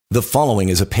The following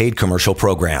is a paid commercial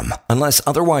program. Unless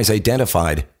otherwise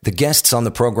identified, the guests on the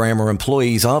program are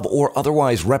employees of or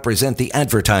otherwise represent the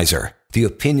advertiser. The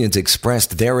opinions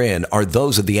expressed therein are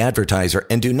those of the advertiser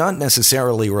and do not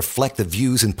necessarily reflect the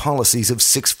views and policies of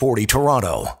 640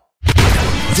 Toronto.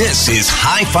 This is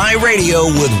Hi-Fi Radio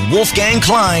with Wolfgang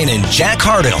Klein and Jack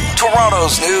Hardell.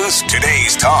 Toronto's news,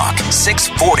 today's talk,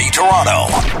 640 Toronto.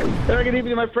 Good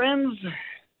evening, my friends.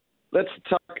 Let's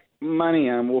talk money.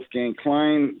 I'm Wolfgang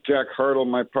Klein. Jack Hardell,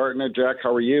 my partner. Jack,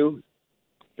 how are you?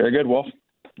 Very good, Wolf.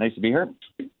 Nice to be here.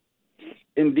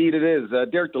 Indeed it is.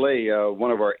 Derek DeLay,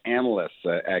 one of our analysts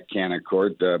at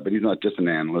Canaccord, but he's not just an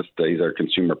analyst. He's our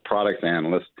consumer products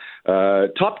analyst.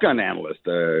 Top Gun analyst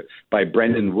by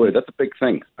Brendan Wood. That's a big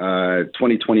thing.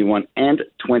 2021 and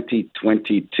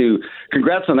 2022.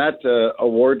 Congrats on that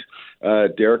award,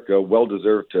 Derek.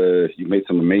 Well-deserved. You made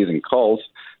some amazing calls.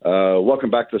 Welcome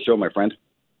back to the show, my friend.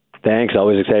 Thanks.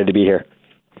 Always excited to be here.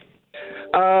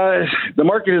 The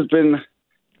market has been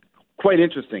quite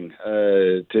interesting,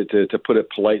 to put it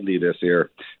politely this year.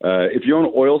 If you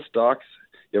own oil stocks,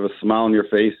 you have a smile on your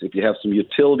face. If you have some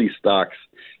utility stocks,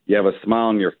 you have a smile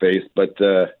on your face. But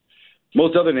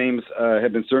most other names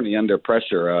have been certainly under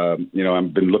pressure. I've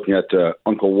been looking at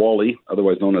Uncle Wally,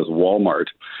 otherwise known as Walmart.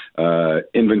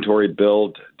 Inventory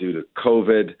build due to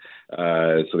COVID.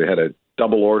 So they had a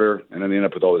double order, and then they end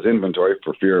up with all this inventory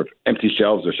for fear of empty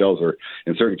shelves. Their shelves are,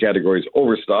 in certain categories,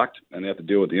 overstocked, and they have to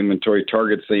deal with the inventory.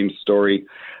 Target, same story.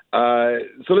 So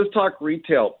let's talk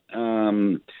retail.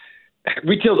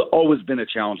 Retail's always been a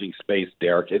challenging space,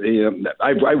 Derek.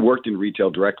 I worked in retail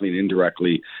directly and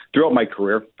indirectly throughout my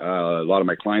career. A lot of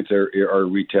my clients are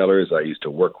retailers. I used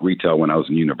to work retail when I was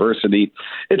in university.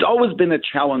 It's always been a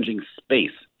challenging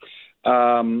space.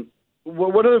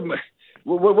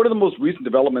 What are the most recent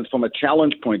developments from a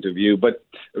challenge point of view? But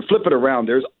flip it around,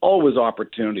 there's always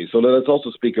opportunity. So let's also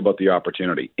speak about the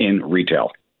opportunity in retail.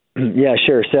 Yeah,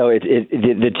 sure. So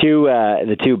the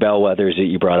two bellwethers that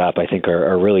you brought up, I think,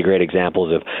 are really great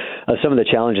examples of some of the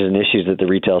challenges and issues that the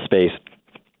retail space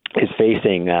is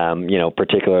facing,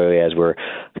 particularly as we're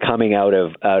coming out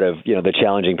of the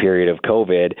challenging period of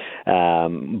COVID.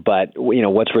 But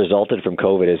what's resulted from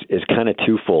COVID is kind of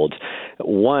twofold.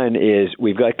 One is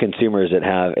we've got consumers that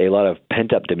have a lot of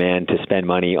pent up demand to spend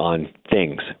money on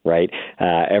things, right?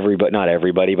 Not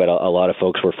everybody, but a lot of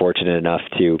folks were fortunate enough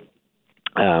to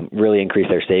really increase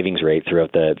their savings rate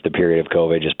throughout the period of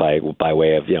COVID, just by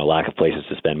way of lack of places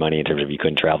to spend money, in terms of you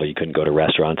couldn't travel, you couldn't go to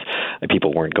restaurants, and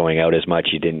people weren't going out as much.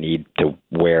 You didn't need to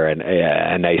wear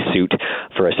a nice suit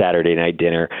for a Saturday night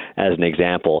dinner, as an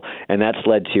example, and that's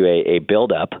led to a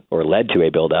buildup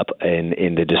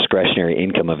in the discretionary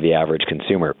income of the average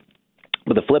consumer.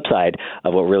 But the flip side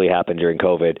of what really happened during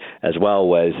COVID as well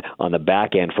was, on the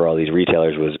back end for all these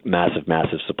retailers, was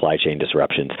massive supply chain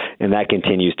disruptions. And that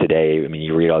continues today. I mean,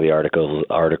 you read all the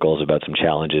articles about some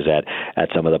challenges at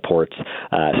some of the ports,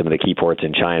 some of the key ports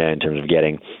in China, in terms of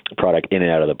getting product in and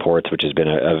out of the ports, which has been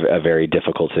a very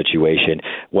difficult situation.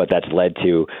 What that's led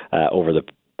to over the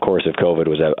course of COVID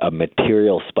was a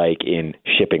material spike in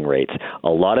shipping rates. A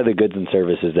lot of the goods and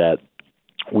services that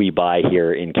we buy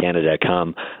here in Canada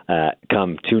come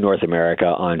to North America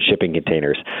on shipping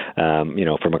containers,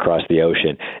 from across the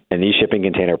ocean. And these shipping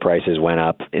container prices went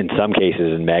up, in some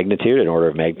cases, an order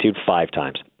of magnitude, 5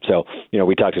 times. So,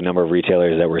 we talked to a number of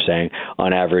retailers that were saying,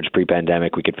 on average,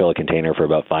 pre-pandemic, we could fill a container for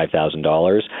about $5,000,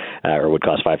 or it would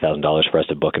cost $5,000 for us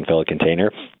to book and fill a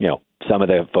container. Some of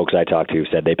the folks I talked to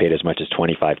said they paid as much as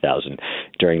 $25,000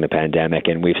 during the pandemic,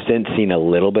 and we've since seen a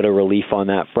little bit of relief on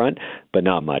that front, but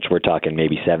not much. We're talking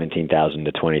maybe $17,000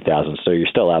 to $20,000, so you're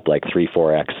still up like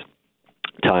 3-4x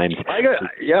times. So I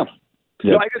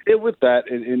got hit with that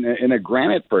in a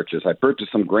granite purchase. I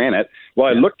purchased some granite. Well,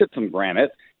 I looked at some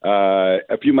granite.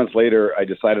 A few months later, I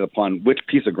decided upon which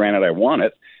piece of granite I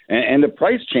wanted, and the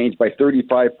price changed by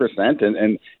 35%.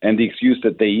 And the excuse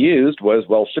that they used was,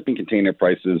 well, shipping container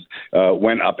prices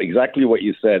went up exactly what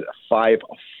you said,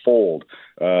 5-fold.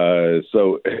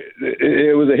 So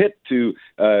it was a hit to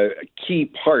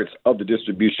key parts of the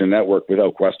distribution network,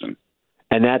 without question.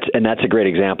 And that's a great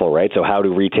example, right? So how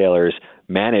do retailers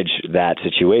manage that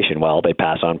situation? Well, they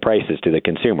pass on prices to the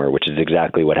consumer, which is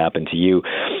exactly what happened to you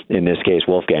in this case,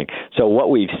 Wolfgang. So what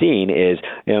we've seen is,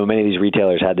 many of these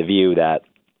retailers had the view that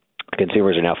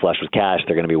consumers are now flush with cash.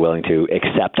 They're going to be willing to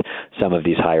accept some of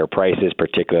these higher prices,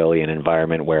 particularly in an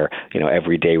environment where,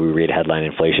 every day we read headline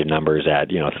inflation numbers at,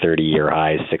 30-year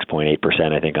highs,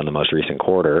 6.8%, I think, on the most recent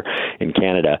quarter in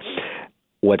Canada.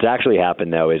 What's actually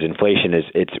happened, though, is inflation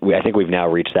I think we've now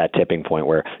reached that tipping point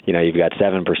where, you've got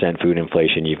 7% food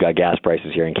inflation. You've got gas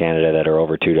prices here in Canada that are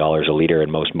over $2 a liter in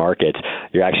most markets.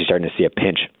 You're actually starting to see a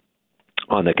pinch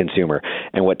on the consumer.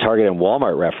 And what Target and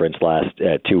Walmart referenced last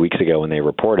 2 weeks ago when they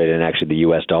reported, and actually the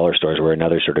U.S. dollar stores were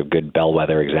another sort of good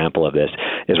bellwether example of this,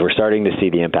 is we're starting to see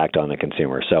the impact on the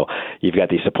consumer. So you've got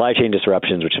these supply chain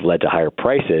disruptions, which have led to higher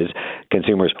prices.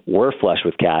 Consumers were flush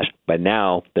with cash, but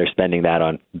now they're spending that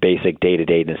on basic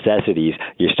day-to-day necessities.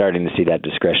 You're starting to see that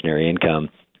discretionary income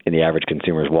in the average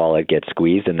consumer's wallet get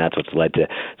squeezed, and that's what's led to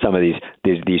some of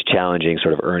these challenging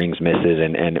sort of earnings misses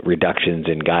and reductions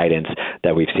in guidance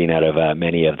that we've seen out of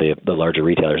many of the larger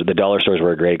retailers. The dollar stores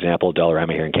were a great example.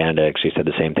 Dollarama here in Canada actually said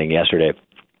the same thing yesterday.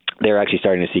 They're actually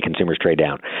starting to see consumers trade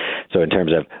down. So in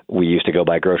terms of, we used to go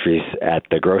buy groceries at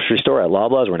the grocery store at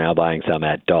Loblaws, we're now buying some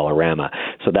at Dollarama.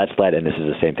 So that's led, and this is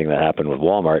the same thing that happened with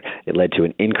Walmart, it led to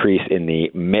an increase in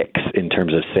the mix in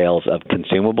terms of sales of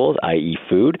consumables, i.e.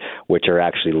 food, which are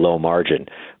actually low margin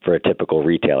for a typical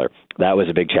retailer. That was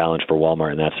a big challenge for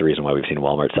Walmart, and that's the reason why we've seen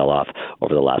Walmart sell off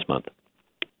over the last month.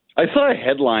 I saw a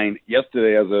headline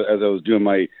yesterday as I was doing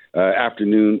my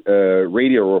afternoon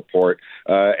radio report,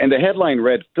 and the headline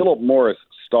read, Philip Morris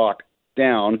stock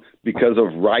down because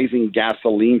of rising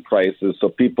gasoline prices. So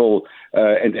people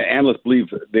and analysts believe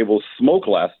they will smoke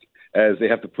less as they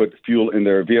have to put fuel in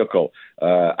their vehicle.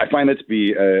 I find that to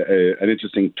be an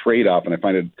interesting trade-off, and I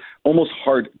find it almost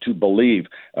hard to believe.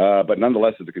 But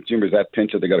nonetheless, if the consumer's that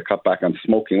pinch that they got to cut back on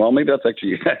smoking, well, maybe that's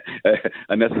actually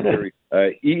a necessary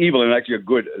evil and actually a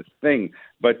good thing.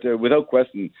 But without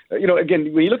question,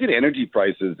 again, when you look at energy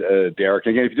prices, Derek,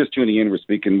 again, if you're just tuning in, we're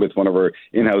speaking with one of our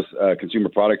in-house consumer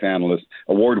product analysts,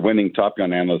 award-winning Top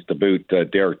Gun analyst to boot,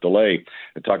 Derek DeLay.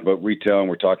 We're talking about retail, and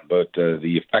we're talking about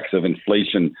the effects of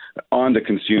inflation on the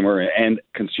consumer and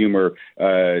consumer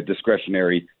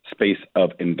discretionary space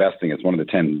of investing. It's one of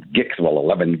the 10 GICs,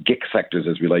 11 GIC sectors,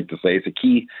 as we like to say. It's a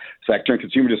key sector, and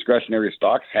consumer discretionary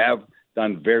stocks have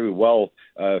done very well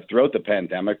throughout the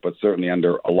pandemic, but certainly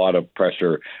under a lot of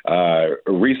pressure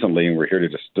recently, and we're here to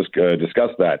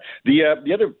discuss that.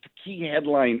 The other key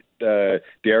headline,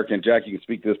 Derek and Jack, you can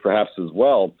speak to this perhaps as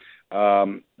well,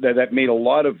 that made a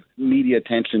lot of media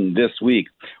attention this week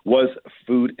was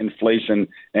food inflation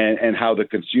and how the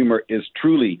consumer is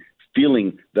truly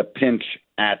feeling the pinch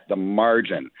at the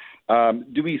margin.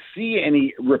 Do we see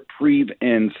any reprieve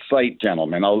in sight,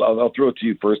 gentlemen? I'll throw it to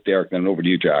you first, Derek, then over to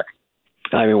you, Jack.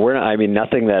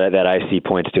 Nothing that I see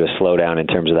points to a slowdown in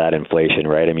terms of that inflation,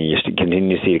 right? I mean, you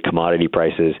continue to see commodity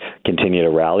prices continue to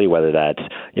rally, whether that's,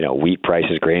 wheat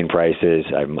prices, grain prices.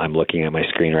 I'm looking at my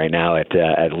screen right now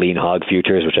at lean hog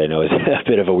futures, which I know is a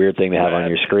bit of a weird thing to have on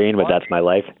your screen, but that's my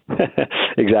life.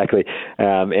 Exactly.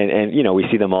 And we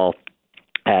see them all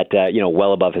at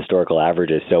well above historical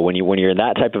averages. So when you're in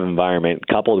that type of environment,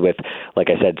 coupled with, like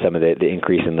I said, some of the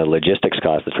increase in the logistics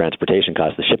costs, the transportation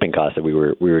costs, the shipping costs that we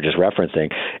were just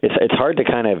referencing, it's hard to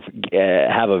kind of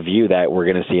have a view that we're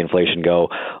going to see inflation go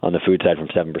on the food side from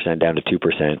 7% down to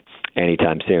 2%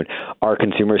 anytime soon. Are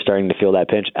consumers starting to feel that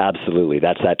pinch? Absolutely.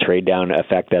 That's that trade down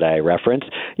effect that I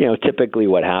referenced. Typically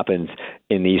what happens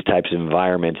in these types of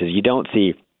environments is you don't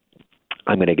see,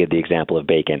 I'm going to give the example of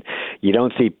bacon. You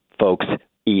don't see folks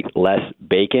eat less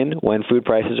bacon when food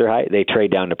prices are high. They trade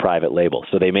down to private label.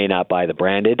 So they may not buy the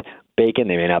branded bacon.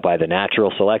 They may not buy the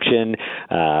natural selection,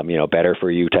 better for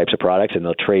you types of products, and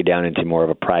they'll trade down into more of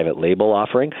a private label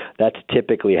offering. That's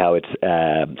typically how it's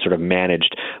sort of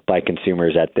managed by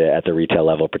consumers at the retail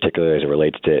level, particularly as it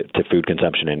relates to food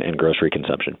consumption and grocery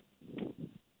consumption.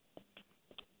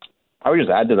 I would just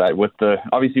add to that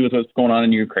obviously with what's going on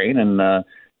in Ukraine and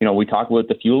we talk about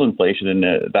the fuel inflation, and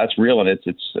that's real, and it's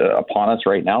upon us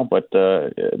right now. But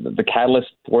the catalyst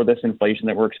for this inflation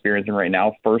that we're experiencing right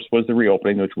now, first was the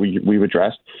reopening, which we've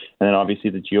addressed, and then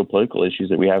obviously the geopolitical issues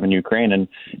that we have in Ukraine. And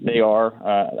they are,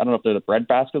 I don't know if they're the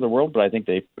breadbasket of the world, but I think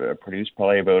they produce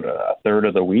probably about a third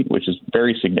of the wheat, which is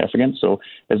very significant. So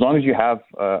as long as you have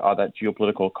that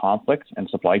geopolitical conflict and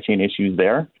supply chain issues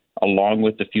there, along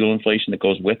with the fuel inflation that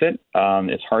goes with it,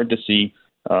 it's hard to see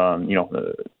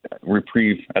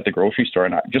reprieve at the grocery store.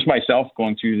 And just myself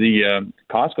going to the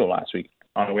Costco last week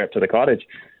on the way up to the cottage,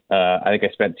 I think I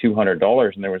spent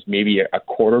 $200, and there was maybe a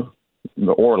quarter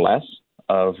or less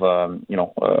of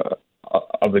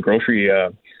the grocery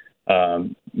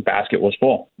basket was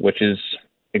full, which is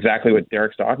exactly what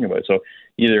Derek's talking about. So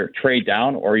either trade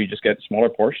down or you just get smaller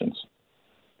portions.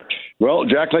 Well,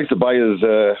 Jack likes to buy his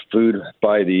food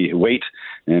by the weight,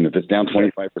 and if it's down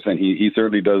 25%, he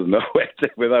certainly does know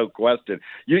it without question.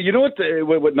 You know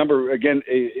what number, again,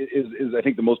 is I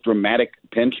think the most dramatic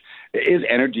pinch is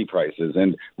energy prices.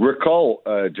 And recall,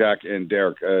 Jack and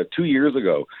Derek, 2 years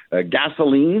ago,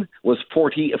 gasoline was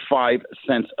 45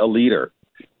 cents a liter.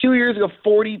 2 years ago,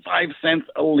 45 cents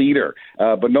a liter.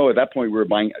 But no, at that point, we were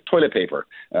buying toilet paper.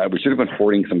 We should have been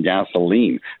hoarding some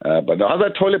gasoline. But how's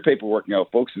that toilet paper working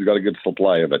out, folks? We've got a good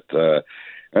supply of it.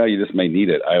 You just may need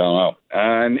it. I don't know.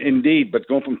 And indeed, but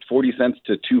going from 40 cents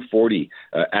to $2.40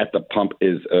 at the pump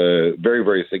is very,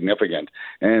 very significant.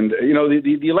 And,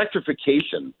 the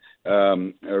electrification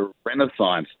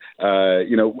renaissance, I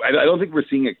don't think we're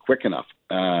seeing it quick enough.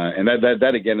 And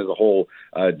that again is a whole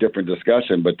different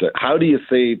discussion. But how do you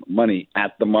save money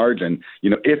at the margin,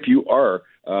 if you are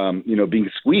being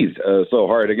squeezed so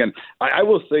hard? Again, I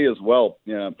will say as well,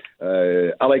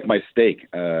 I like my steak.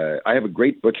 I have a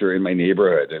great butcher in my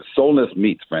neighborhood. Solness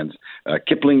Meats, friends.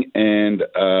 Kipling and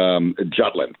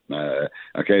Jutland.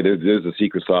 Okay, there's a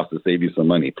secret sauce to save you some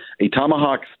money. A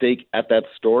tomahawk steak at that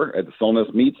store, at the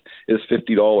Solness Meats, is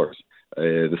 $50.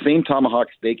 The same tomahawk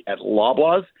steak at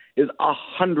Loblaws is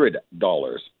 $100.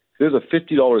 There's a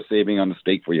 $50 saving on the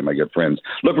steak for you, my good friends.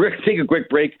 Look, we're going to take a quick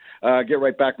break. Get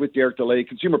right back with Derek DeLay,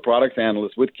 Consumer Products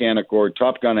Analyst with Canaccord,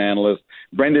 Top Gun Analyst,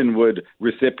 Brendan Wood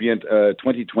recipient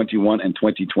 2021 and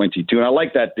 2022. And I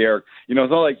like that, Derek. It's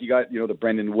not like you got, the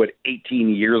Brendan Wood 18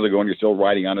 years ago and you're still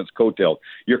riding on his coattails.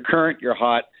 You're current, you're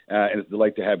hot, and it's a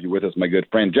delight to have you with us, my good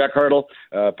friend. Jack Hartle,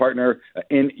 partner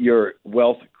in your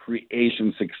wealth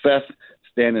creation success.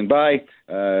 Standing by.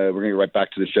 We're going to get right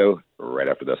back to the show right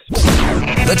after this.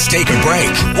 Let's take a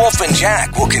break. Wolf and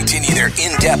Jack will continue their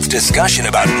in-depth discussion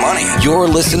about money. You're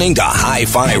listening to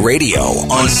Hi-Fi Radio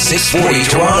on 640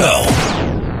 Toronto.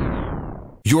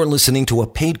 You're listening to a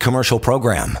paid commercial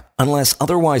program. Unless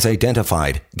otherwise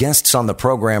identified, guests on the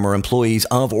program are employees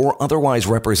of or otherwise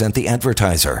represent the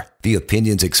advertiser. The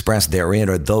opinions expressed therein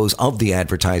are those of the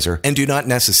advertiser and do not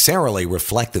necessarily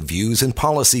reflect the views and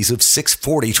policies of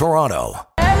 640 Toronto.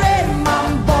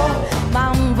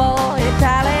 Mambo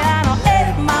Italiano,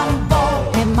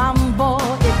 mambo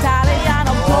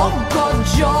Italiano, Poco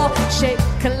shake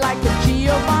like a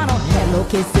Giovanni. Hello,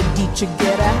 quesadilla,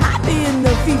 get a happy in the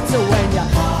pizza when you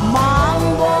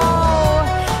mambo.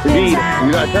 Indeed. I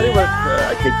tell you what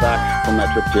I take back from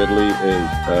that trip to Italy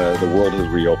is the world has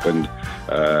reopened.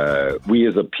 We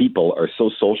as a people are so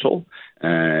social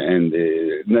and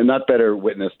not better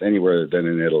witnessed anywhere than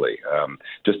in Italy.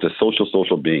 Just a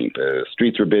social being. The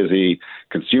streets were busy,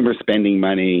 consumers spending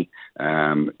money,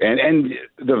 and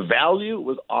the value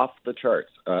was off the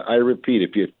charts. I repeat,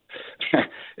 if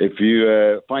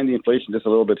you find the inflation just a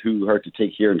little bit too hard to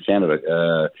take here in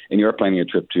Canada, and you're planning a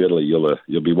trip to Italy,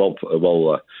 you'll be well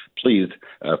pleased.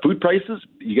 Food prices,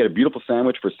 you get a beautiful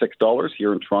sandwich for $6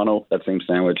 here in Toronto. That same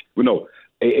sandwich,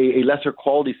 a lesser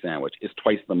quality sandwich is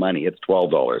twice the money. It's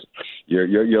 $12.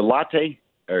 Your latte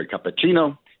or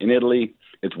cappuccino in Italy,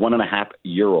 it's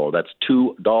 €1.50. That's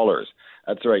 $2.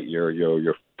 That's right.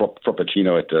 Your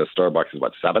frappuccino at Starbucks is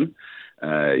what, $7?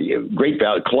 Great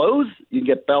value. Clothes, you can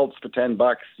get belts for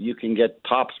 $10. You can get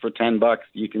tops for $10.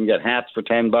 You can get hats for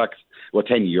 €10. Well,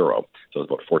 €10. So it's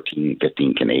about 14,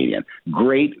 15 Canadian.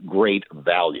 Great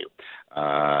value.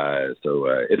 So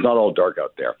it's not all dark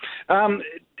out there.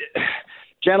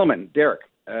 Gentlemen, Derek,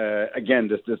 again,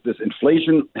 this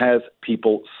inflation has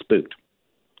people spooked.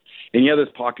 And yeah, there's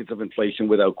pockets of inflation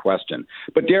without question.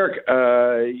 But Derek,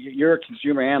 you're a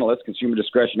consumer analyst, consumer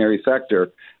discretionary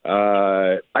sector.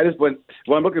 I'm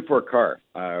looking for a car,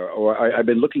 I've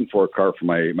been looking for a car for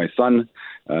my son.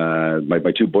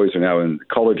 My two boys are now in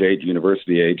college age,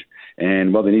 university age,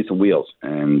 and they need some wheels.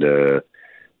 And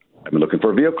I've been looking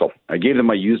for a vehicle. I gave them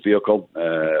my used vehicle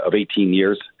of 18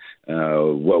 years,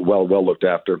 well looked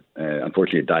after.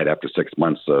 Unfortunately, it died after 6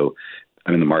 months, so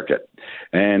I'm in the market.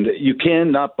 And you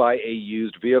cannot buy a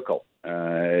used vehicle.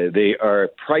 They are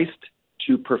priced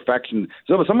to perfection.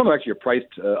 Some of them actually are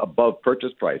priced above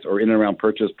purchase price or in and around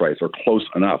purchase price or close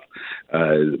enough.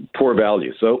 Poor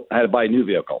value. So I had to buy a new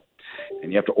vehicle,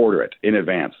 and you have to order it in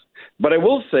advance. But I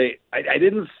will say I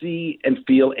didn't see and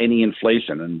feel any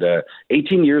inflation. And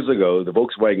 18 years ago, the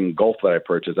Volkswagen Golf that I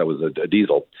purchased, that was a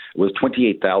diesel, was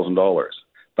 $28,000.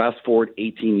 Fast forward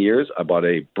 18 years, I bought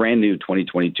a brand new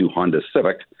 2022 Honda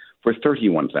Civic for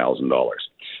 $31,000.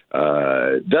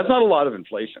 That's not a lot of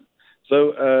inflation.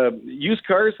 So used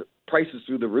cars, prices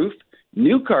through the roof.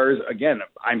 New cars, again,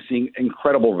 I'm seeing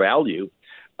incredible value.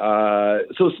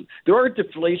 So there are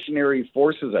deflationary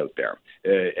forces out there,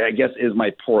 I guess is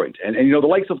my point. And the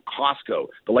likes of Costco,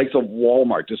 the likes of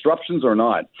Walmart, disruptions or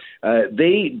not,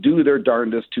 they do their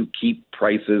darndest to keep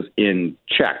prices in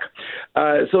check.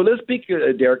 So let's speak,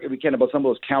 Derek, if we can, about some of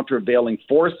those countervailing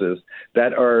forces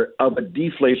that are of a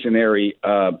deflationary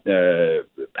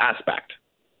aspect.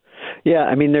 Yeah,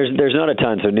 I mean, there's not a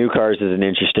ton. So new cars is an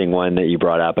interesting one that you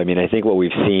brought up. I mean, I think what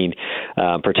we've seen,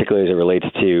 particularly as it relates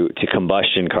to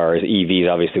combustion cars, EVs,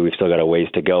 obviously we've still got a ways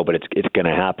to go, but it's going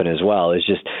to happen as well, is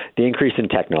just the increase in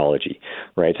technology,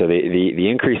 right? So the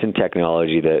increase in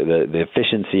technology, the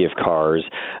efficiency of cars,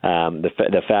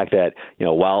 the fact that,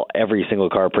 while every single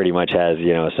car pretty much has,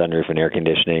 a sunroof and air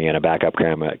conditioning and a backup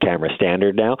camera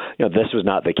standard now, this was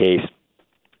not the case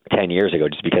 10 years ago,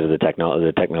 just because of the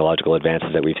technological advances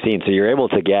that we've seen. So you're able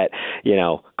to get,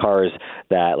 cars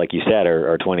that, like you said,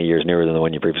 are 20 years newer than the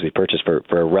one you previously purchased for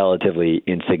a relatively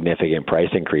insignificant price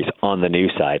increase on the new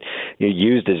side.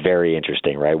 Used is very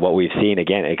interesting, right? What we've seen,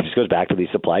 again, it just goes back to these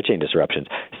supply chain disruptions.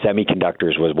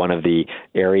 Semiconductors was one of the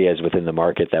areas within the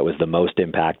market that was the most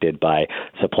impacted by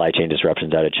supply chain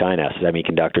disruptions out of China.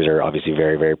 Semiconductors are obviously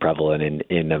very, very prevalent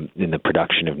in the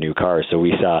production of new cars. So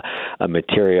we saw a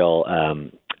material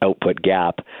output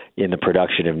gap in the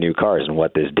production of new cars. And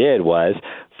what this did was,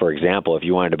 for example, if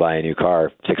you wanted to buy a new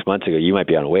car 6 months ago, you might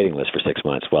be on a waiting list for 6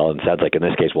 months. Well, it sounds like in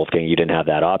this case, Wolfgang, you didn't have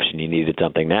that option. You needed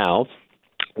something now.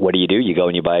 What do? You go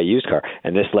and you buy a used car.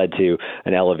 And this led to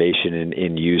an elevation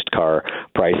in used car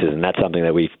prices. And that's something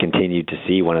that we've continued to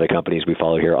see. One of the companies we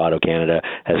follow here, AutoCanada,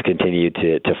 has continued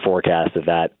to forecast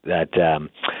that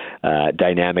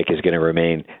dynamic is going to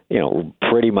remain,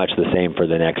 pretty much the same for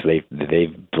the next, they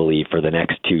believe, for the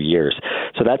next 2 years.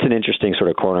 So that's an interesting sort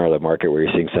of corner of the market where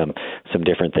you're seeing some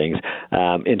different things.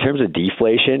 In terms of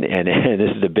deflation, and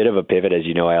this is a bit of a pivot, as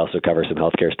you know, I also cover some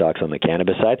healthcare stocks on the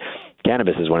cannabis side.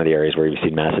 Cannabis is one of the areas where you've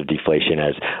seen massive deflation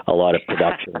as a lot of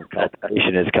production and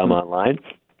cultivation has come online.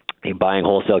 Buying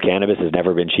wholesale cannabis has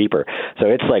never been cheaper. So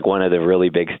it's like one of the really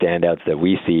big standouts that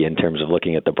we see in terms of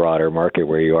looking at the broader market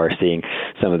where you are seeing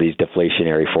some of these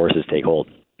deflationary forces take hold.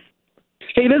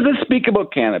 Hey, let's speak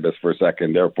about cannabis for a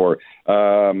second, therefore.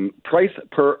 Price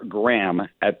per gram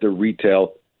at the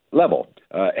retail level.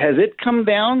 Has it come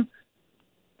down?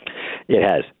 It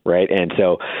has, right? And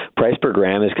so price per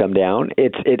gram has come down.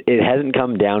 It hasn't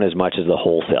come down as much as the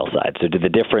wholesale side. So the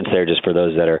difference there, just for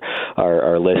those that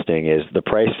are listening, is the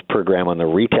price per gram on the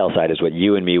retail side is what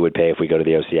you and me would pay if we go to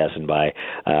the OCS and buy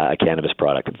a cannabis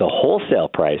product. The wholesale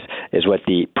price is what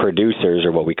the producers,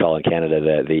 or what we call in Canada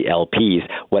the LPs,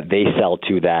 what they sell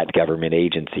to that government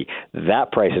agency.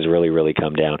 That price has really, really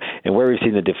come down. And where we've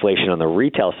seen the deflation on the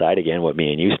retail side, again, what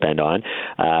me and you spend on,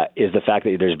 is the fact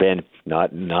that there's been,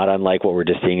 not unlike what we're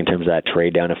just seeing in terms of that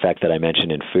trade down effect that I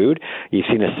mentioned in food, you've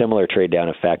seen a similar trade down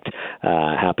effect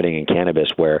happening in cannabis,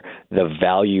 where the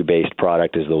value-based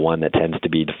product is the one that tends to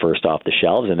be the first off the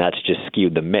shelves, and that's just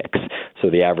skewed the mix. So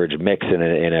the average mix in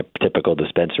a typical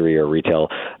dispensary or retail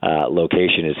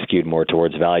location is skewed more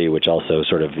towards value, which also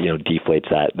sort of deflates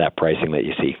that pricing that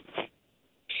you see.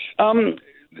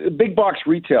 Big box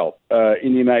retail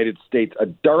in the United States, a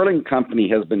darling company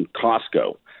has been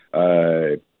Costco.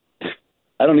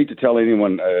 I don't need to tell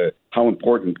anyone how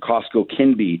important Costco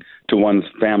can be to one's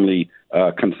family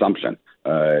consumption.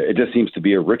 It just seems to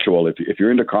be a ritual. If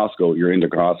you're into Costco, you're into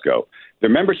Costco.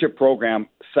 Their membership program,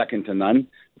 second to none,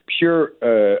 pure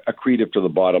accretive to the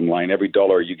bottom line. Every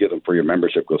dollar you give them for your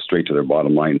membership goes straight to their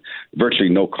bottom line. Virtually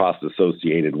no cost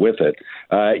associated with it.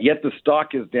 Yet the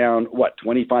stock is down,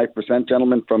 25%,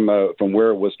 gentlemen, from where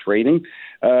it was trading.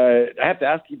 I have to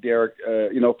ask you, Derek,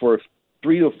 for a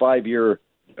 3 to 5 year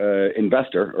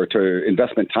investor or to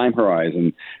investment time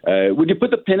horizon, would you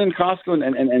put the pin in Costco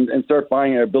and start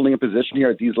buying or building a position here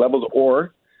at these levels,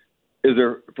 or is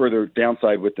there further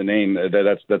downside with the name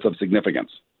that's of significance?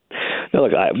 No,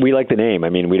 look, we like the name. I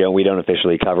mean, we don't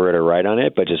officially cover it or write on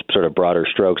it, but just sort of broader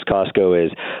strokes. Costco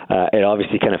is it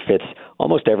obviously kind of fits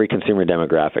almost every consumer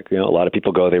demographic. A lot of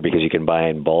people go there because you can buy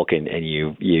in bulk and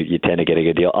you tend to get a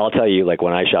good deal. I'll tell you, like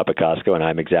when I shop at Costco, and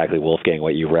I'm exactly Wolfgang,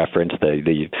 what you referenced,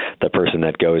 the person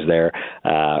that goes there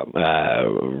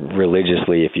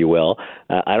religiously, if you will.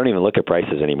 I don't even look at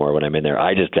prices anymore when I'm in there.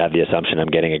 I just have the assumption I'm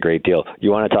getting a great deal.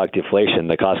 You want to talk deflation?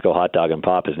 The Costco hot dog and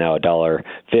pop is now $1.50.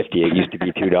 It used to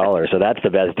be $2. So that's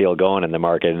the best deal going in the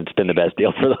market, and it's been the best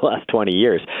deal for the last 20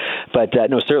 years. But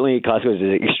no, certainly Costco is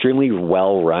an extremely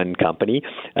well-run company.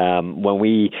 When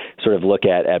we sort of look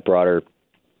at broader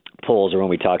polls or when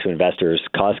we talk to investors,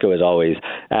 Costco is always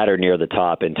at or near the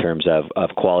top in terms of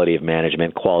quality of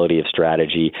management, quality of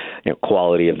strategy,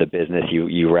 quality of the business.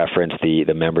 You referenced the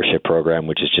membership program,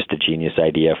 which is just a genius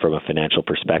idea from a financial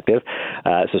perspective.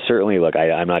 So certainly, look,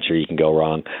 I'm not sure you can go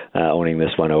wrong owning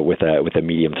this one with a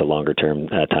medium to longer term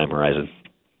time horizon.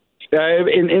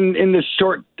 In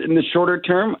the shorter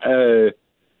term,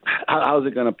 how's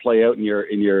it going to play out in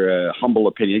your humble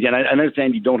opinion? Again, I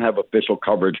understand you don't have official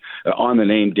coverage on the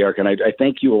name, Derek, and I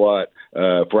thank you a lot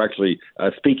for actually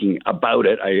speaking about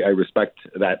it. I respect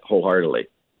that wholeheartedly.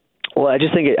 Well, I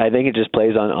think it just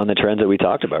plays on the trends that we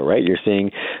talked about, right? You're seeing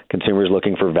consumers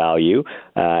looking for value,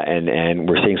 and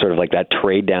we're seeing sort of like that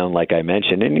trade down, like I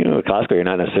mentioned. And at Costco, you're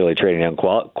not necessarily trading down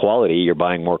quality; you're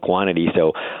buying more quantity.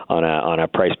 So on a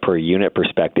price per unit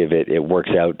perspective, it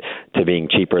works out to being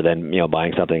cheaper than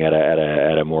buying something at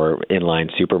a more inline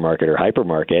supermarket or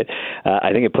hypermarket.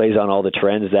 I think it plays on all the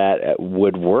trends that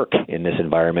would work in this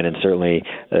environment, and certainly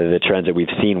the trends that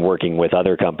we've seen working with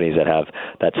other companies that have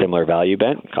that similar value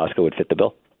bent. Costco would fit the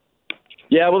bill.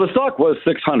 Yeah, well, the stock was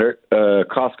 $600.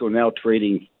 Costco now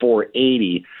trading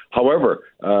 $480. However,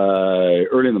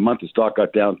 early in the month, the stock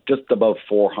got down just above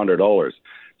 $400.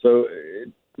 So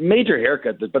major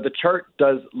haircut, but the chart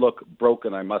does look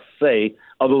broken, I must say,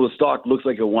 although the stock looks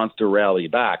like it wants to rally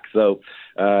back. So,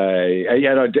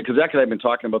 because Zach and I have been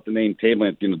talking about the name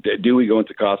tabling, do we go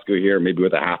into Costco here, maybe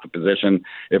with a half a position?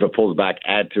 If it pulls back,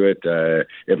 add to it.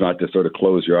 If not, just sort of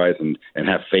close your eyes and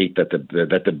have faith that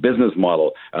the business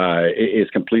model is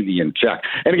completely in check.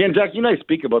 And again, Jack, you and I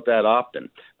speak about that often.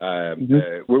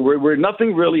 Where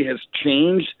nothing really has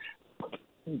changed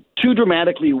too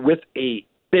dramatically with a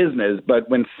business, but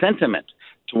when sentiment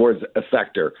towards a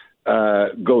sector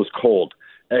goes cold,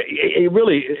 it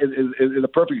really is a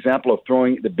perfect example of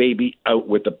throwing the baby out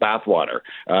with the bathwater.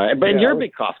 But you're a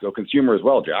big Costco consumer as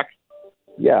well, Jack.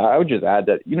 Yeah, I would just add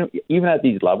that, even at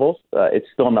these levels, it's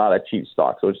still not a cheap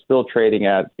stock. So it's still trading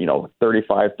at,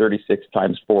 35, 36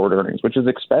 times forward earnings, which is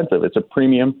expensive. It's a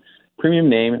premium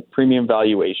name, premium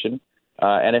valuation.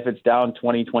 And if it's down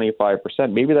 20, 25%,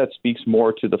 maybe that speaks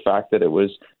more to the fact that it was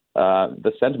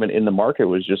the sentiment in the market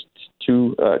was just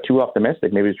too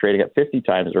optimistic. Maybe it's trading at 50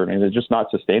 times earnings. It's just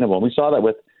not sustainable. And we saw that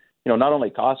with, not only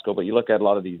Costco, but you look at a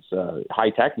lot of these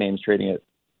high-tech names trading at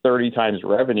 30 times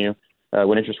revenue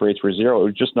when interest rates were zero. It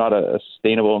was just not a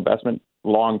sustainable investment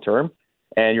long-term.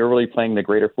 And you're really playing the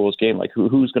greater fool's game. Like,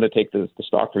 who's going to take the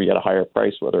stock to be at a higher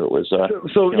price, whether it was... that's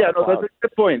a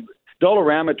good point.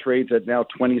 Dollarama trades at now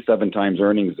 27 times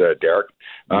earnings, Derek.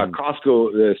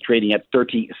 Costco is trading at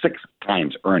 36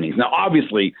 times earnings. Now,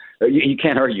 obviously, you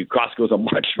can't argue Costco is a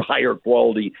much higher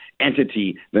quality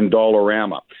entity than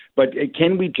Dollarama. But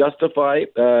can we justify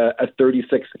a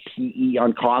 36 PE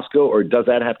on Costco, or does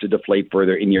that have to deflate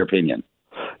further, in your opinion?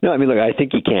 No, I mean, look, I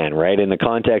think you can, right? In the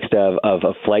context of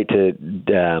a flight to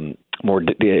more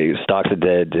stocks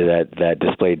that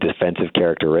display defensive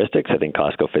characteristics, I think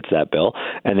Costco fits that bill.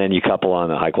 And then you couple on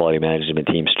the high quality management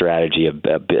team strategy, a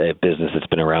business that's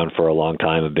been around for a long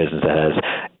time, a business that has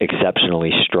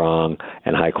exceptionally strong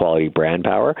and high quality brand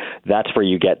power. That's where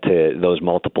you get to those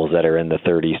multiples that are in the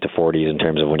 30s to 40s in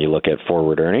terms of when you look at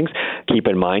forward earnings. Keep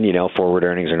in mind, forward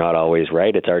earnings are not always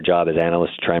right. It's our job as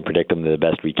analysts to try and predict them the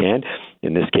best we can.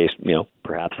 In this case,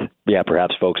 perhaps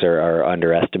folks are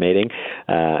underestimating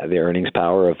the earnings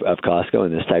power of Costco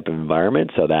in this type of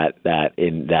environment, so that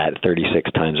in that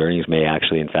 36 times earnings may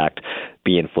actually, in fact,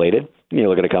 be inflated. You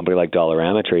look at a company like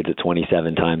Dollarama, trades at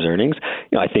 27 times earnings.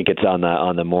 I think it's on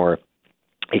the more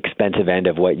expensive end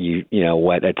of what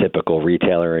what a typical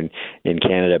retailer in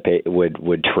Canada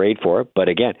would trade for. But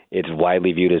again, it's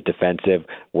widely viewed as defensive,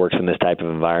 works in this type of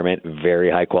environment, very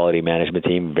high quality management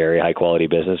team, very high quality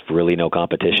business, really no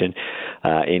competition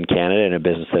in Canada, and a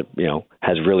business that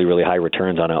has really, really high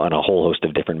returns on a whole host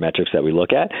of different metrics that we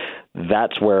look at.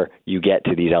 That's where you get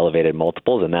to these elevated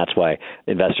multiples, and that's why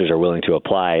investors are willing to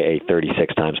apply a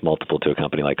 36 times multiple to a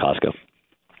company like Costco.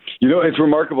 It's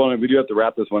remarkable, and we do have to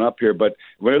wrap this one up here, but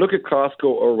when I look at Costco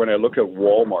or when I look at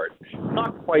Walmart,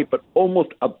 not quite, but almost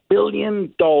 $1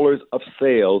 billion of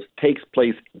sales takes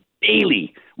place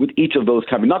daily with each of those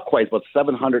companies. Not quite, but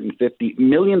 $750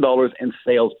 million in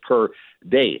sales per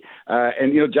day.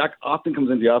 And Jack often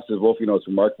comes into the office and says, Wolf, it's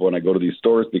remarkable when I go to these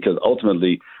stores because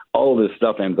ultimately all of this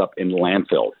stuff ends up in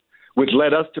landfills, which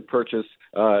led us to purchase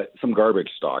some garbage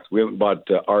stocks. We haven't bought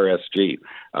RSG.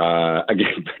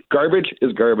 Again, garbage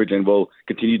is garbage and will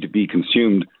continue to be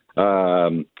consumed.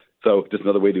 So just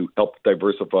another way to help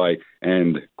diversify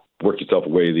and work yourself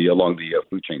along the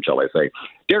food chain, shall I say.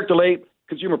 Derek Dley,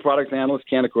 Consumer Products Analyst,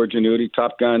 Canaccord Genuity,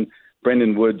 Top Gun,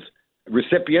 Brendan Woods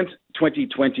recipient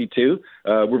 2022.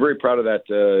 We're very proud of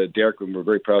that, Derek, and we're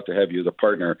very proud to have you as a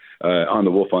partner on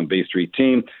the Wolf on Bay Street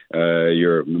team.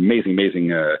 You're an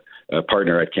amazing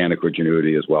partner at Canaccord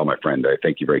Genuity as well, my friend. I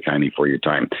thank you very kindly for your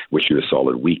time. Wish you a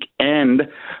solid weekend.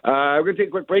 We're going to take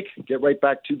a quick break, get right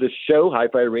back to the show,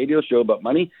 Hi-Fi Radio show about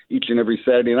money, each and every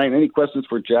Saturday night. Any questions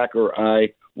for Jack or I,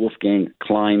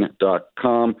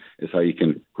 wolfgangklein.com is how you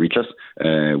can reach us.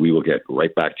 We will get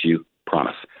right back to you.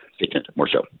 Promise. Stay tuned. More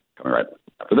show. Coming right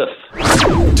after this.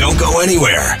 Don't go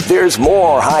anywhere. There's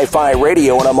more Hi-Fi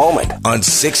Radio in a moment on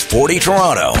 640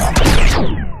 Toronto.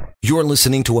 You're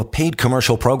listening to a paid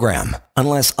commercial program.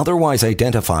 Unless otherwise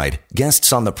identified,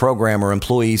 guests on the program are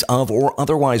employees of or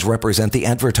otherwise represent the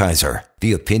advertiser.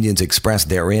 The opinions expressed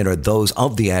therein are those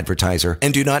of the advertiser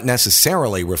and do not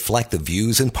necessarily reflect the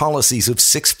views and policies of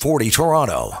 640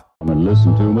 Toronto. And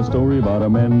listen to my story about a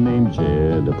man named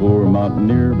Jed, a poor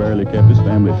mountaineer, barely kept his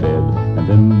family fed. And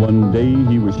then one day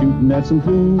he was shooting at some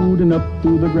food, and up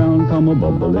through the ground come a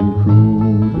bubbling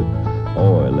crude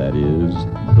oil, that is,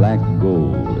 black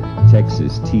gold,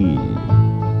 Texas tea.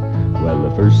 Well,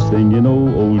 the first thing you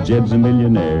know, old Jed's a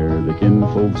millionaire. The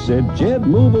kinfolk said, Jed,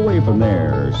 move away from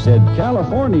there. Said,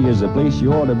 California is the place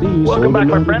you ought to be. Welcome back,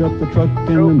 my friend. Up the truck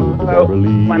and moved to Beverly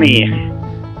Money.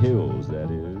 Hills, that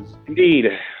is. Indeed,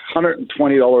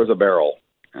 $120 a barrel,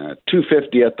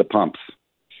 $2.50 at the pumps.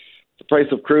 The price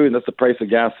of crude, and that's the price of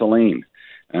gasoline.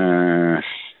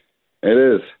 It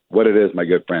is what it is, my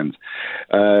good friends.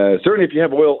 Certainly, if you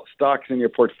have oil stocks in your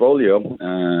portfolio,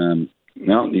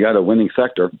 you got a winning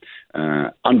sector.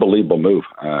 Unbelievable move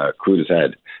crude has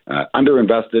had.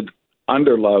 Underinvested,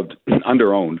 underloved,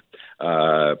 underowned.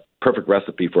 Perfect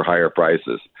recipe for higher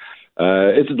prices.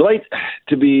 It's a delight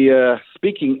to be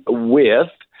speaking with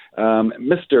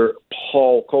Mr.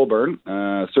 Paul Colborne,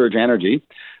 Surge Energy,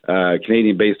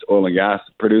 Canadian-based oil and gas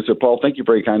producer. Paul, thank you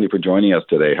very kindly for joining us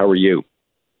today. How are you?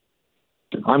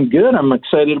 I'm good. I'm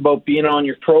excited about being on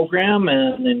your program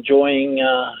and enjoying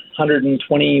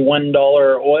 $121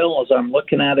 oil as I'm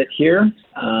looking at it here.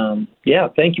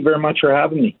 Thank you very much for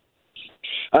having me.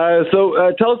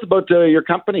 So tell us about your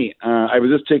company. I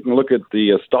was just taking a look at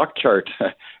the stock chart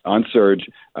on Surge,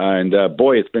 and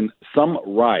boy, it's been some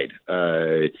ride.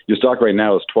 Your stock right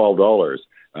now is $12,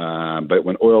 but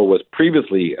when oil was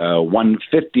previously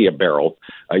 $150 a barrel,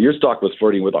 your stock was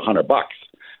flirting with $100.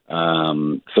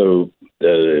 So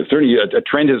certainly a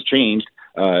trend has changed.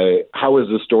 How has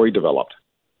the story developed?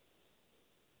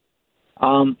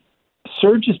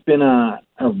 Surge has been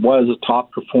was a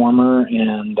top performer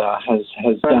and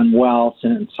has done well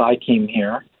since I came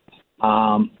here.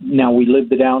 Now we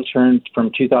lived the downturn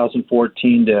from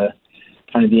 2014 to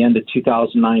kind of the end of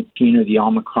 2019, or the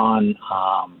Omicron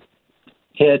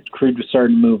hit. Crude was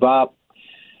starting to move up,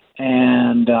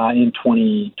 and in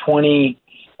 2020,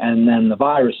 and then the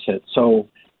virus hit. So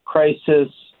crisis,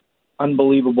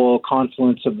 unbelievable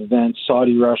confluence of events: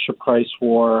 Saudi-Russia price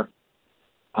war,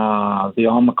 the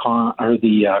Omicron or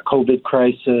the COVID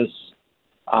crisis,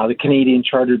 the Canadian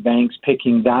chartered banks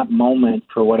picking that moment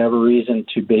for whatever reason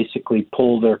to basically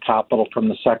pull their capital from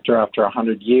the sector after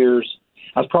 100 years.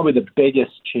 That's probably the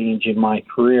biggest change in my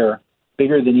career,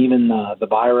 bigger than even the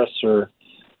virus or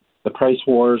the price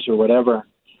wars or whatever,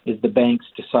 is the banks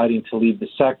deciding to leave the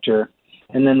sector.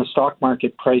 And then the stock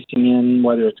market pricing in,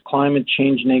 whether it's climate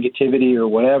change negativity or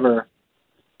whatever.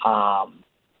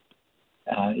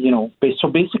 So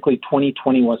basically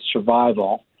 2020 was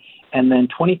survival, and then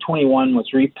 2021 was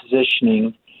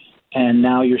repositioning, and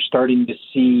now you're starting to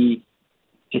see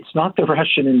it's not the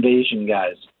Russian invasion,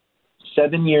 guys.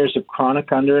 7 years of chronic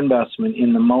underinvestment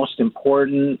in the most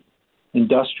important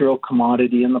industrial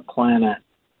commodity in the planet.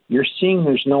 You're seeing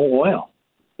there's no oil.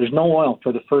 There's no oil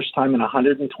for the first time in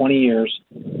 120 years.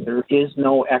 There is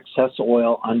no excess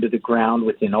oil under the ground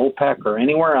within OPEC or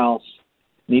anywhere else.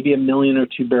 Maybe 1 million or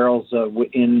 2 barrels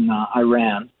in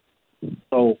Iran.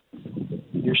 So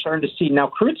you're starting to see now.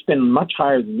 Crude's been much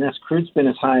higher than this. Crude's been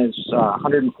as high as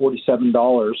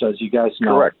 $147, as you guys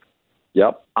know. Correct.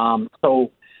 Yep.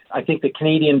 So I think the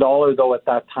Canadian dollar, though, at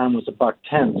that time was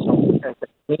 $1.10. So as the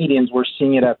Canadians, we're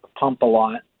seeing it at the pump a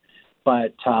lot.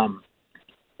 But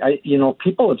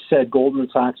people have said, Goldman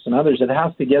Sachs and others, it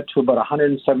has to get to about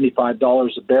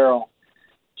 $175 a barrel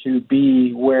to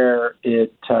be where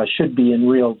it should be in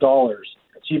real dollars.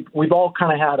 So we've all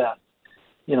kind of had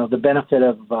the benefit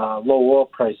of low oil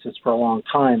prices for a long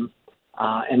time,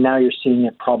 and now you're seeing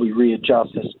it probably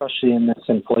readjust, especially in this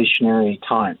inflationary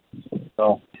time.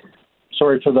 So,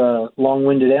 sorry for the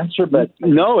long-winded answer, but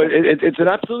no, it's an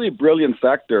absolutely brilliant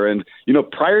sector. And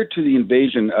prior to the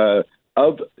invasion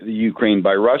of the Ukraine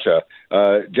by Russia,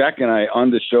 Jack and I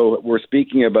on the show were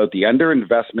speaking about the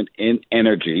underinvestment in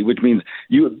energy, which means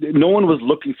no one was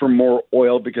looking for more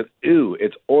oil because,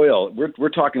 it's oil. We're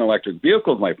talking electric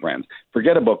vehicles, my friends.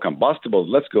 Forget about combustibles.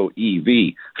 Let's go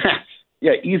EV.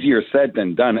 Yeah, easier said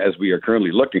than done as we are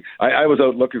currently looking. I was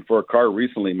out looking for a car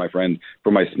recently, my friend,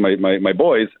 for my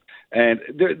boys, and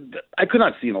I could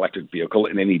not see an electric vehicle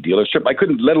in any dealership. I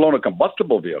couldn't, let alone a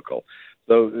combustible vehicle.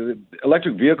 So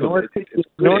electric vehicles, it's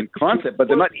good in concept, but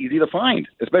they're not easy to find,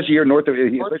 especially here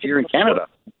especially here in Canada.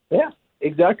 Yeah.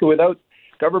 exactly. Without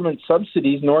government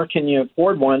subsidies, nor can you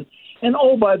afford one. And,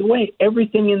 oh, by the way,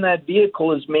 everything in that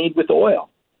vehicle is made with oil.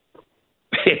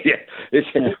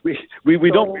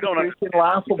 We don't. It's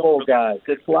laughable, guys.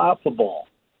 It's laughable.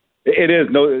 It is.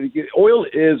 No, oil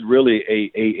is really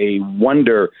a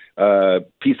wonder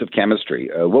piece of chemistry.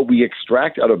 What we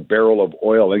extract out of a barrel of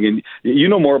oil. Again, you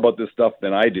know more about this stuff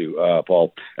than I do,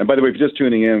 Paul. And by the way, if you're just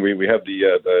tuning in, we have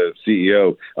the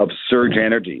CEO of Surge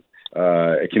Energy,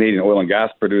 a Canadian oil and gas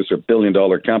producer,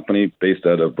 billion-dollar company based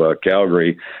out of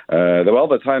Calgary. They're all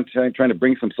the time trying to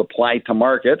bring some supply to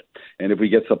market. And if we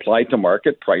get supply to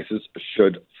market, prices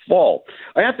should fall.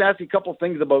 I have to ask you a couple of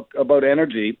things about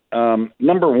energy.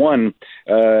 Number one,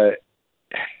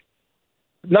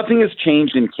 nothing has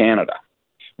changed in Canada.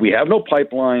 We have no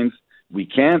pipelines. We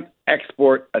can't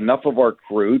export enough of our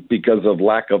crude because of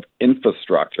lack of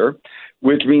infrastructure,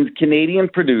 which means Canadian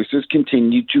producers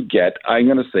continue to get, I'm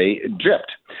going to say,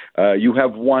 gypped. You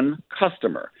have one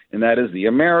customer, and that is the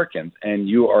Americans, and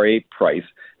you are a price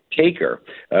taker.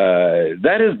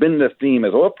 That has been the theme.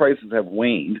 As oil prices have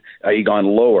waned, gone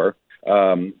lower,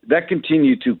 that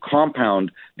continued to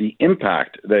compound the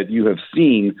impact that you have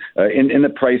seen in the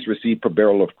price received per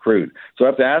barrel of crude. So I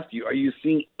have to ask you, are you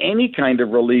seeing any kind of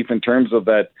relief in terms of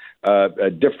that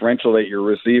differential that you're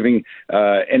receiving?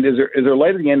 And is there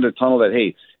light at the end of the tunnel that,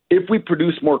 hey, if we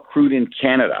produce more crude in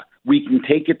Canada, we can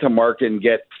take it to market and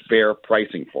get fair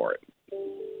pricing for it?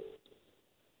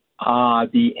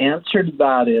 The answer to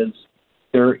that is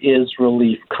there is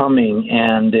relief coming,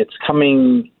 and it's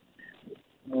coming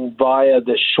via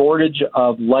the shortage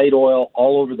of light oil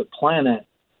all over the planet.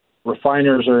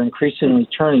 Refiners are increasingly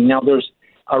turning. Now, there's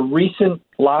a recent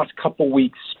last couple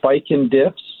weeks spike in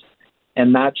diffs,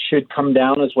 and that should come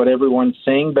down is what everyone's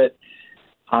saying. But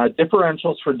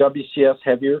differentials for WCS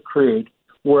heavier crude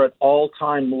were at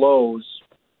all-time lows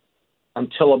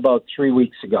until about 3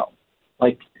 weeks ago.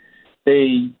 Like,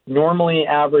 they normally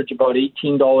average about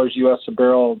 $18 US a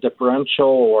barrel differential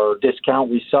or discount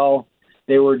we sell.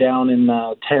 They were down in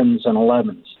the 10s and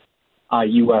 11s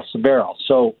US a barrel.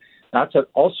 So that's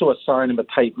also a sign of a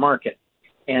tight market.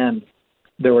 And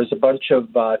there was a bunch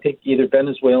of, I think, either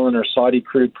Venezuelan or Saudi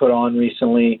crude put on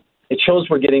recently. It shows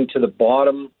we're getting to the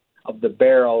bottom of the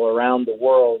barrel around the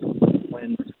world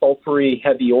when sulfury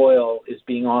heavy oil is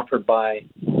being offered by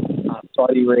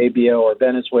Saudi Arabia or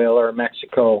Venezuela or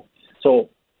Mexico. So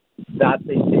that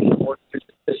they work through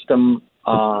the system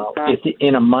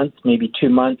in a month, maybe 2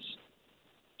 months,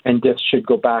 and this should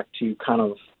go back to kind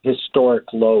of historic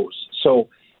lows. So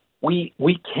we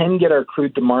can get our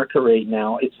crude to market right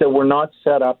now. It's that we're not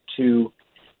set up to,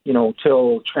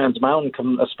 till Trans Mountain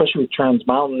comes, especially with Trans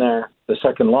Mountain there, the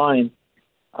second line.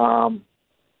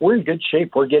 We're in good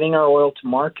shape. We're getting our oil to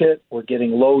market. We're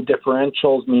getting low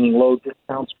differentials, meaning low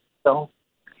discounts.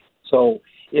 So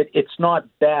it's not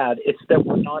bad. It's that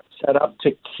we're not set up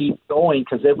to keep going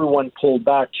because everyone pulled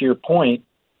back, to your point,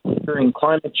 during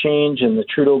climate change and the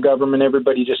Trudeau government.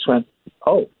 Everybody just went,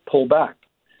 pull back.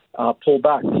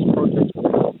 These projects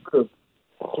will improve.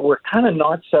 So we're kind of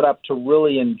not set up to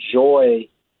really enjoy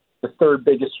the third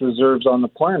biggest reserves on the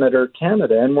planet, or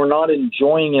Canada, and we're not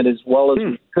enjoying it as well as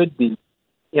we could be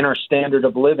in our standard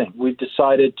of living. We've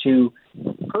decided to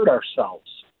hurt ourselves.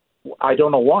 I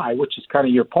don't know why, which is kind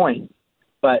of your point.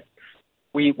 But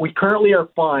we currently are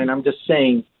fine. I'm just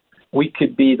saying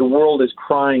the world is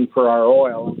crying for our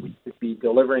oil, and we could be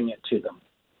delivering it to them.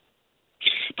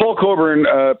 Paul Coburn,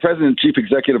 President and Chief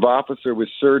Executive Officer with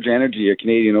Surge Energy, a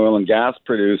Canadian oil and gas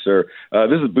producer.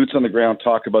 This is Boots on the Ground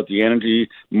talk about the energy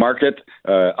market,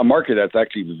 a market that's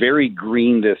actually very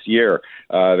green this year.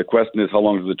 The question is, how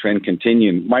long does the trend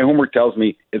continue? My homework tells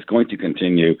me it's going to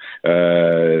continue.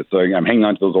 So I'm hanging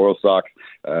on to those oil stocks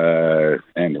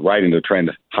and riding the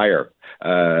trend higher.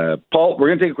 Paul, we're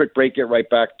going to take a quick break, get right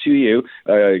back to you.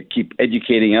 Keep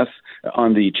educating us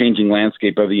on the changing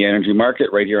landscape of the energy market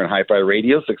right here on Hi-Fi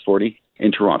Radio 640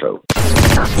 in Toronto.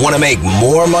 Want to make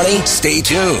more money? Stay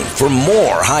tuned for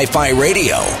more Hi-Fi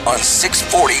Radio on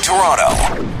 640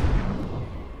 Toronto.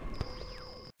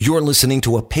 You're listening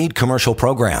to a paid commercial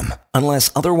program.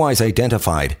 Unless otherwise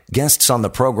identified, guests on the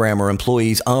program are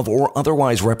employees of or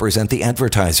otherwise represent the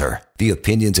advertiser. The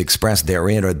opinions expressed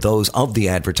therein are those of the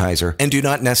advertiser and do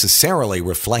not necessarily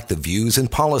reflect the views and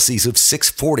policies of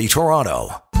 640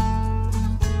 Toronto.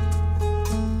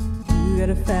 You got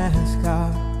a fast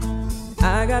car.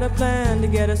 I got a plan to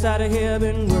get us out of here.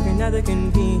 Been working at the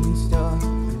convenience store.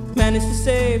 Managed to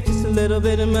save just a little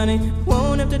bit of money.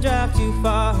 Won't have to drive too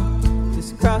far.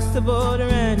 Just across the border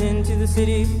and into the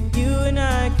city. You and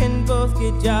I can both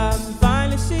get jobs and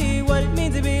finally see what it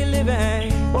means to be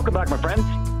living. Welcome back, my friends.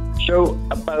 Show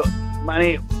about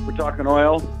money. We're talking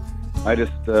oil. I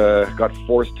just got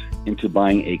forced into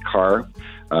buying a car.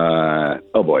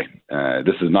 Oh boy,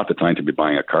 this is not the time to be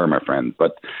buying a car, my friend.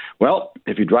 But, well,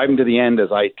 if you drive them to the end,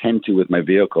 as I tend to with my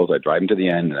vehicles, I drive them to the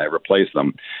end and I replace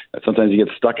them. Sometimes you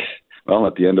get stuck, well,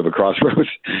 at the end of a crossroads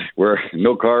where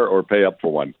no car or pay up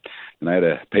for one. And I had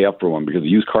to pay up for one because the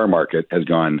used car market has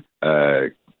gone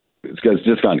it's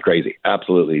just gone crazy,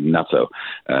 absolutely nutso.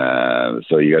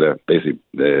 So you got to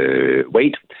basically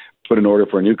wait, put an order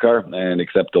for a new car, and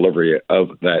accept delivery of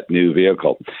that new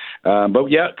vehicle. But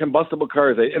yeah, combustible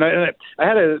cars. I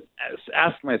had to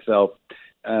ask myself,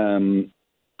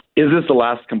 is this the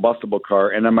last combustible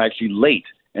car? And I'm actually late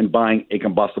in buying a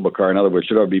combustible car. In other words,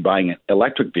 should I be buying an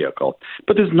electric vehicle?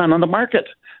 But there's none on the market.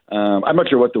 I'm not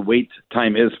sure what the wait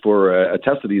time is for a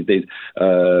Tesla these days,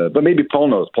 but maybe Paul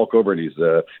knows. Paul Coburn, he's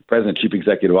President, Chief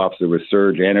Executive Officer with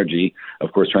Surge Energy,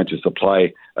 of course, trying to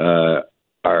supply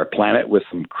our planet with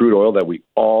some crude oil that we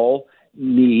all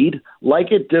need.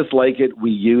 Like it, dislike it,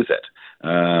 we use it.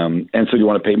 And so do you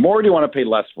want to pay more or do you want to pay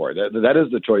less for it? That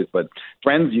is the choice. But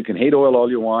friends, you can hate oil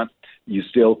all you want. You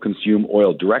still consume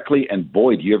oil directly, and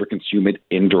boy, do you ever consume it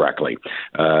indirectly.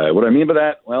 What do I mean by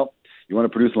that? Well, you want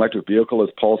to produce an electric vehicle, as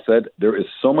Paul said, there is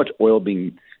so much oil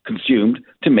being consumed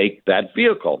to make that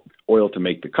vehicle. Oil to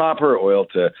make the copper, oil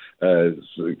to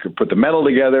put the metal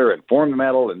together and form the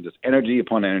metal, and just energy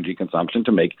upon energy consumption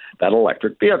to make that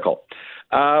electric vehicle.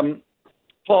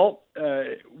 Paul,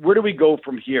 where do we go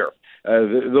from here?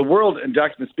 The world, and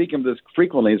Jack's been speaking of this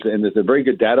frequently, and there's a very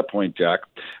good data point, Jack,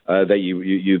 that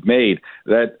you've made,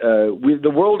 that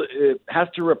the world has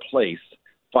to replace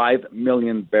 5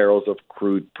 million barrels of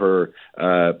crude per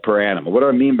annum. What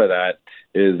I mean by that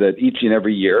is that each and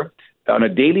every year, on a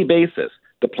daily basis,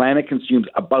 the planet consumes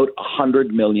about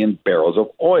 100 million barrels of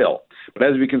oil. But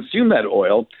as we consume that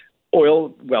oil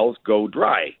wells go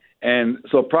dry. And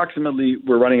so approximately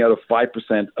we're running out of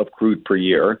 5% of crude per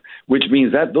year, which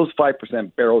means that those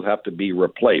 5% barrels have to be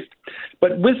replaced.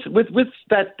 But with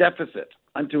that deficit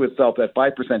unto itself, that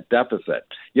 5% deficit,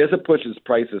 yes, it pushes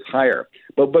prices higher.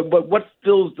 But what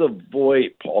fills the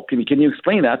void, Paul? Can you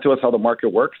explain that to us, how the market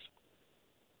works?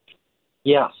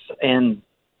 Yes, and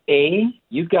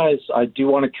you guys, I do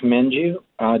want to commend you.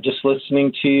 Just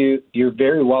listening to you, you're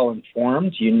very well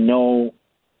informed. You know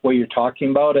what you're talking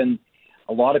about, and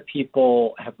a lot of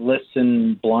people have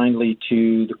listened blindly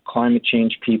to the climate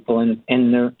change people,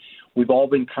 and we've all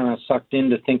been kind of sucked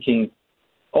into thinking,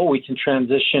 oh, we can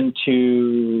transition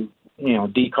to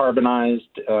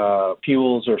decarbonized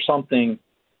fuels or something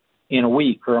in a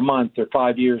week or a month or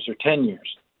 5 years or 10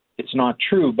 years. It's not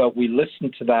true, but we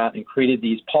listened to that and created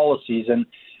these policies and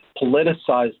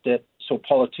politicized it so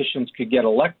politicians could get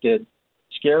elected,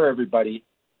 scare everybody.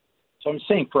 So I'm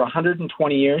saying for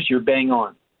 120 years, you're bang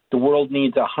on. The world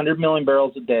needs 100 million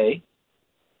barrels a day,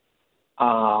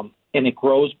 and it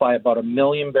grows by about 1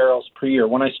 million barrels per year.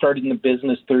 When I started in the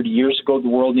business 30 years ago, the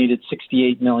world needed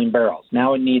 68 million barrels.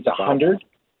 Now it needs 100.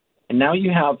 And now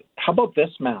you have, how about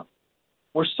this map?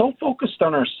 We're so focused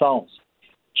on ourselves.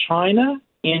 China,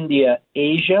 India,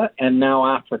 Asia, and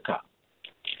now Africa.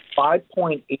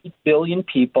 5.8 billion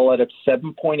people out of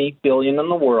 7.8 billion in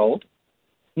the world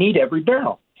need every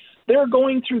barrel. They're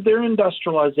going through their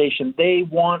industrialization. They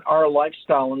want our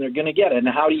lifestyle, and they're going to get it. And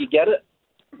how do you get it?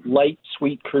 Light,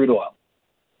 sweet crude oil.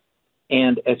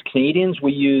 And as Canadians,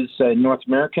 North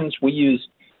Americans, we use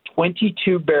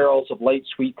 22 barrels of light,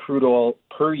 sweet crude oil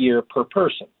per year per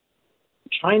person.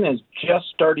 China is just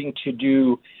starting to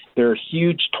do their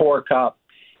huge torque up,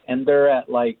 and they're at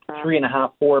like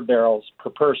 3.5, 4 barrels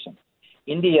per person.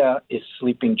 India is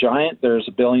sleeping giant. There's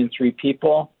 1.3 billion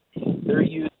people. They're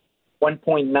using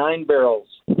 1.9 barrels.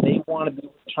 They want to be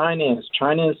where China is.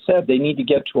 China has said they need to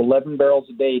get to 11 barrels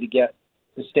a day to get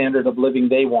the standard of living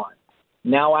they want.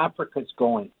 Now Africa's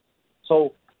going.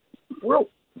 So we're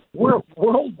a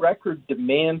world record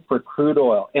demand for crude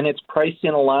oil, and it's price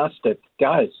inelastic.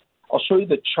 Guys, I'll show you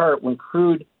the chart. When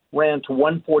crude ran to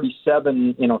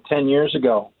 147, 10 years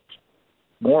ago,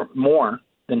 more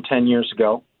than 10 years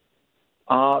ago,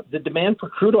 the demand for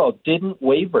crude oil didn't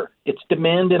waver. It's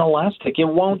demand inelastic. It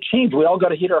won't change. We all got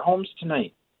to heat our homes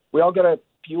tonight. We all got to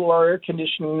fuel our air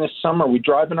conditioning this summer. We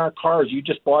drive in our cars. You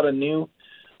just bought a new,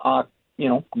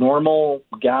 normal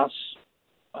gas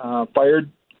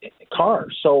fired car.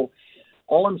 So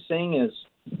all I'm saying is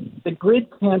the grid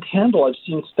can't handle. I've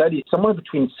seen studies somewhere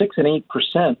between 6 and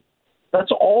 8%.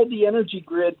 That's all the energy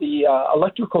grid, the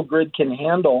electrical grid can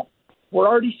handle. We're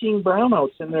already seeing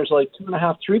brownouts, and there's like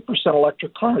 2.5%, 3%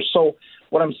 electric cars. So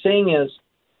what I'm saying is,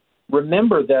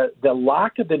 remember that the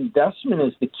lack of investment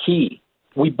is the key.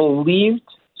 We believed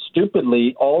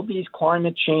stupidly all these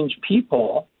climate change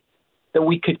people that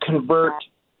we could convert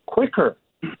quicker.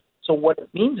 So what it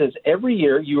means is every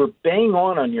year, you are bang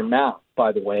on your math,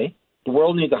 by the way. The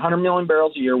world needs 100 million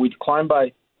barrels a year. We decline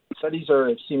by, studies are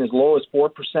seen as low as 4%,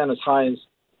 as high as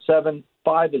 7%.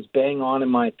 5 is bang on, in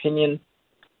my opinion,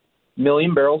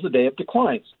 million barrels a day of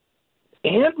declines.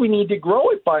 And we need to grow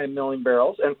it by 1 million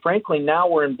barrels. And frankly, now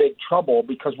we're in big trouble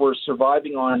because we're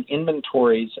surviving on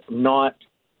inventories, not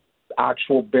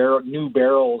actual new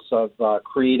barrels of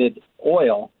created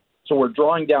oil. So we're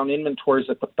drawing down inventories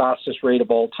at the fastest rate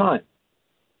of all time.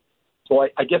 So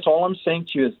I guess all I'm saying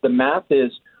to you is the math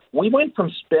is we went from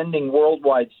spending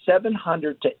worldwide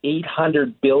 700 to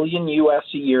 800 billion US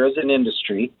a year as an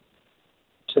industry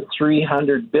to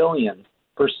 300 billion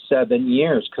for 7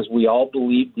 years because we all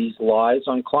believe these lies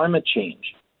on climate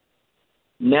change.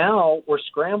 Now we're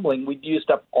scrambling. We've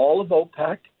used up all of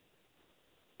OPEC.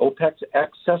 OPEC's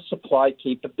excess supply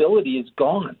capability is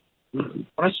gone. When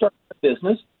I started the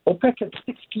business, OPEC had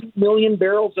 16 million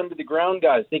barrels under the ground,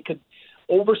 guys. They could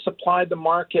oversupply the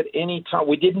market anytime.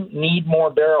 We didn't need more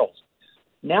barrels.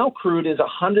 Now crude is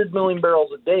 100 million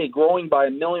barrels a day, growing by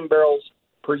 1 million barrels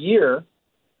per year.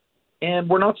 And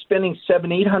we're not spending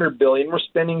 700-800 billion. We're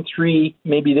spending 3,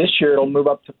 maybe this year it'll move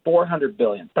up to 400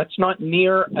 billion. That's not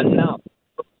near enough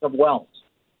of wealth.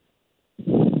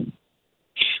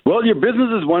 Well, your business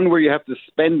is one where you have to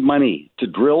spend money to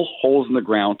drill holes in the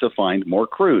ground to find more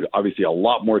crude. Obviously, a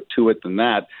lot more to it than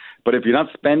that. But if you're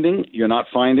not spending, you're not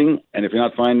finding. And if you're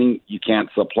not finding, you can't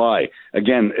supply.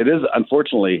 Again, it is,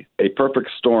 unfortunately, a perfect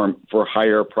storm for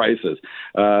higher prices.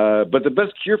 But the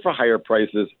best cure for higher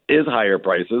prices is higher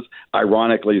prices,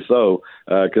 ironically so,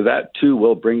 because that, too,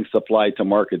 will bring supply to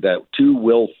market. That, too,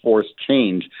 will force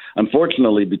change.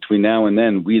 Unfortunately, between now and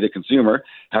then, we, the consumer,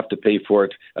 have to pay for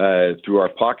it through our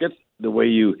pockets. The way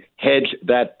you hedge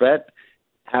that bet,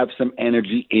 have some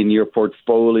energy in your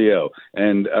portfolio.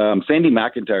 And Sandy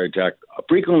McIntyre, Jack,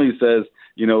 frequently says,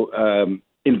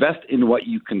 invest in what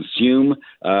you consume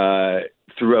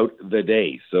throughout the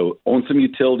day. So own some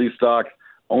utility stocks,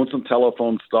 own some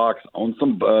telephone stocks, own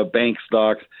some bank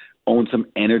stocks, own some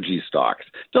energy stocks.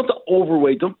 Don't have to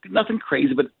overweight, nothing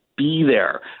crazy, but be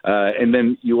there. And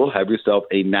then you will have yourself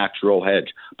a natural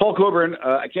hedge. Paul Coburn,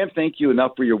 I can't thank you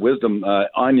enough for your wisdom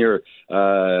on your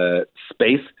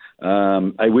space.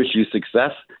 I wish you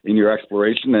success in your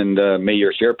exploration, and may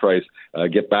your share price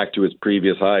get back to its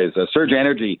previous highs. Surge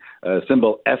Energy,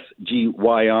 symbol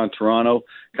SGY on Toronto.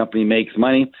 Company makes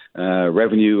money.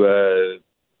 Revenue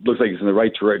looks like it's in the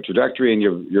right trajectory, and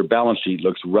your balance sheet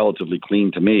looks relatively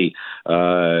clean to me.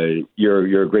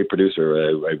 You're a great producer.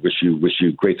 I wish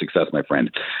you great success, my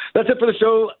friend. That's it for the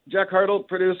show. Jack Hartle,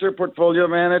 producer, portfolio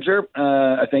manager.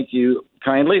 I thank you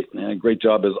kindly. Great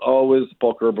job as always.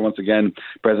 Paul Kerber, once again,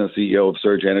 President and CEO of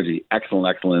Surge Energy.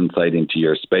 Excellent insight into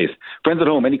your space. Friends at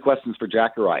home, any questions for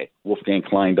Jack or I?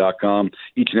 WolfgangKlein.com.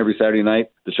 Each and every Saturday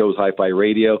night, the show's Hi-Fi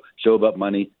Radio. Show about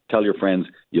money. Tell your friends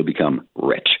you'll become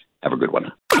rich. Have a good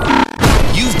one.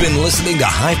 You've been listening to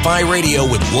Hi-Fi Radio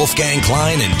with Wolfgang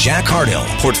Klein and Jack Hardill,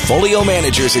 portfolio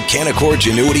managers at Canaccord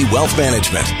Genuity Wealth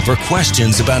Management. For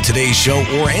questions about today's show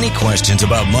or any questions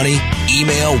about money,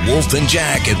 email Wolf and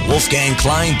Jack at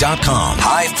wolfgangklein.com.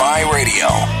 Hi-Fi Radio,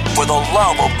 for the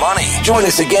love of money. Join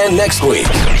us again next week.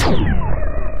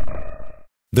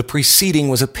 The preceding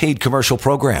was a paid commercial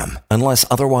program. Unless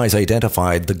otherwise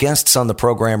identified, the guests on the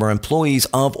program are employees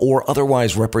of or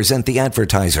otherwise represent the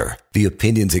advertiser. The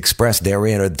opinions expressed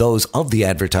therein are those of the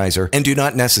advertiser and do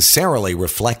not necessarily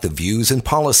reflect the views and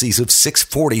policies of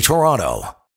 640 Toronto.